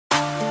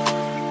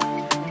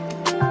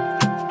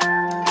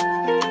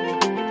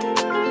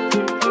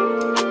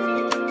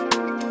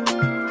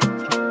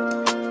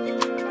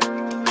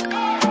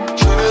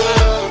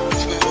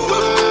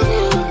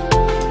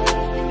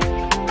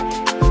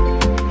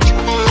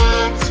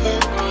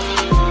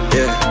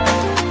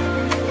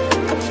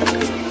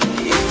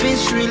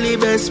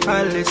this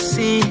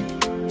policy?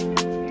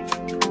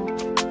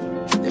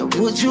 Then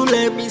would you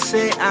let me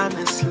say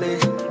honestly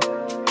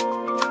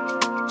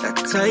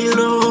that I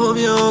love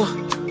you,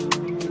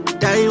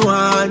 that I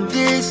want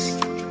this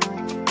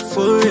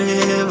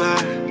forever,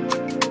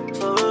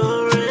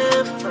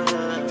 forever.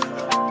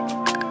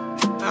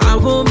 I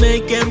won't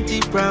make empty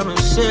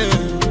promises.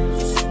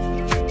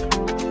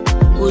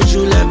 Would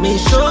you let me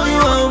show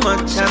you how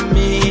much I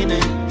mean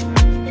it?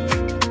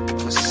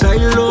 'Cause I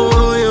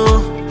love you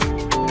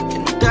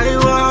and I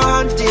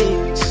want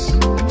this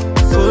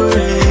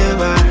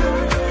forever.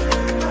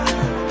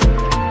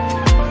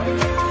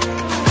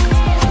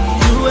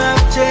 You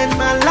have changed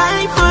my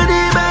life for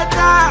the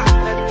better.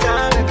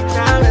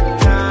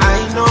 I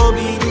know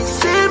be the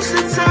same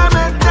since I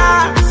met her.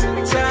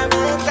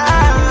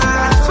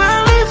 I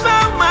finally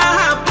found my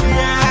happy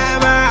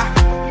ever,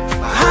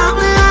 my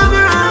happy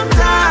ever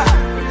after.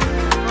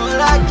 All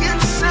I can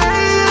say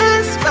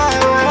is bye.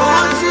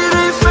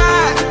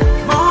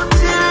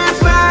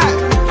 Motivated,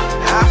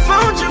 I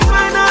found you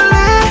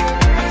finally.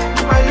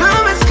 My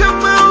love has come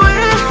my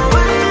way,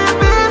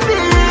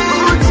 baby.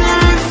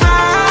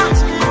 Motivated,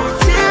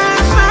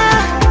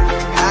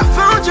 I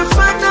found you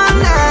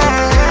finally.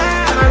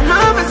 My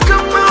love has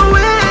come my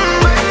way,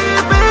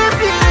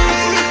 baby.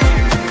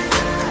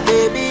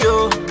 Baby,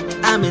 oh,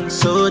 I'm in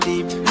so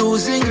deep,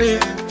 losing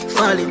grip,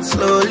 falling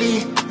slowly.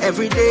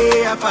 Every day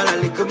I fall a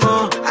little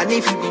more. And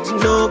if you didn't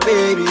know,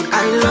 baby,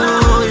 I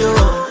love you.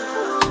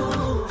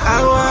 I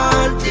want